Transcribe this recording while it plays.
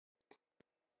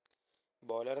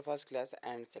Bowler first class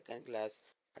and second class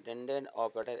attendant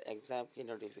operator exam की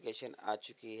notification आ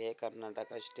चुकी है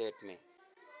Karnataka state में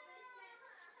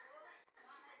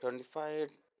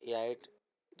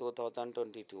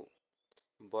 25/8/2022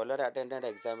 bowler attendant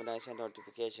examination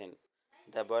notification.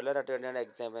 The Bowler Attendant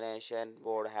Examination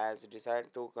Board has decided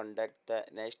to conduct the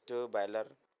next bowler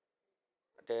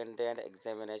attendant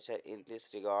examination in this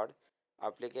regard.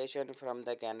 Application from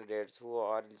the candidates who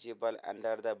are eligible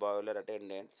under the Bowler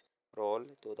Attendants Roll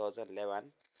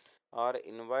 2011 or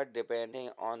invite depending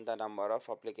on the number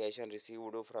of applications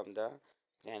received from the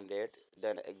candidate.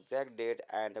 The exact date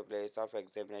and place of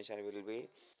examination will be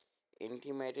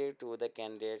intimated to the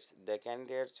candidates. The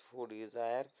candidates who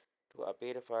desire to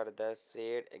appear for the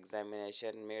said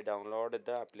examination may download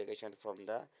the application from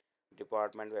the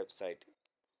department website.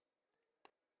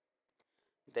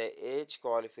 The age,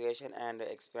 qualification, and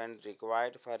experience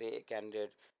required for a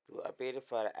candidate to appear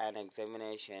for an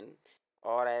examination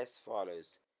are as follows: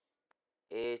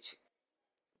 age,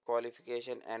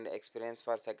 qualification, and experience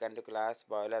for second class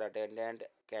boiler attendant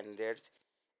candidates.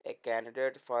 A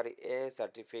candidate for a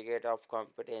certificate of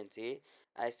competency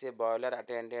as a boiler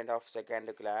attendant of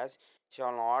second class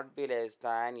shall not be less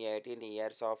than 18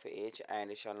 years of age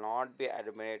and shall not be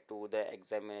admitted to the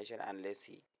examination unless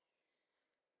he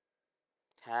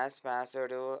has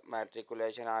passed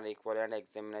matriculation or equivalent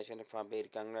examination from a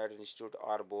recognized institute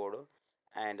or board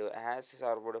and has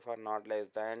served for not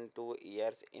less than 2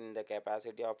 years in the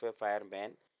capacity of a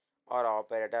fireman or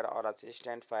operator or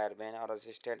assistant fireman or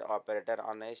assistant operator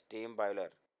on a steam boiler,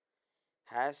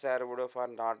 has served for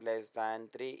not less than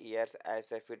 3 years as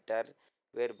a fitter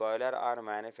where boiler or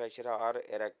manufacturer or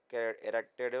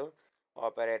erected,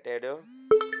 operated or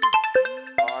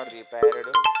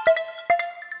repaired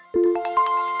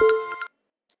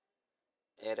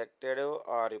erected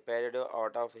or repaired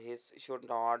out of his should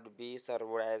not be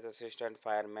served as assistant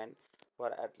fireman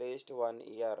for at least 1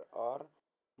 year or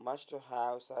must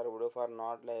have served for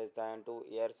not less than 2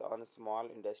 years on small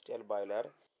industrial boiler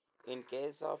in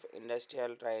case of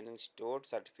industrial training institute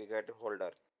certificate holder.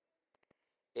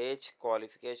 Age,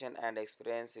 qualification, and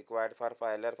experience required for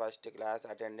filer first class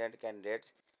attendant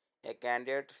candidates. A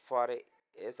candidate for a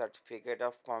certificate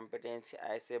of competency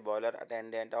as a boiler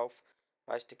attendant of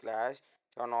first class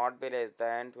shall not be less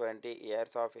than 20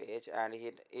 years of age and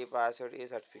he passed a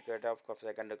certificate of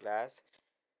second class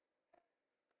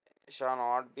shall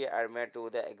not be admitted to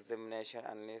the examination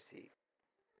unless he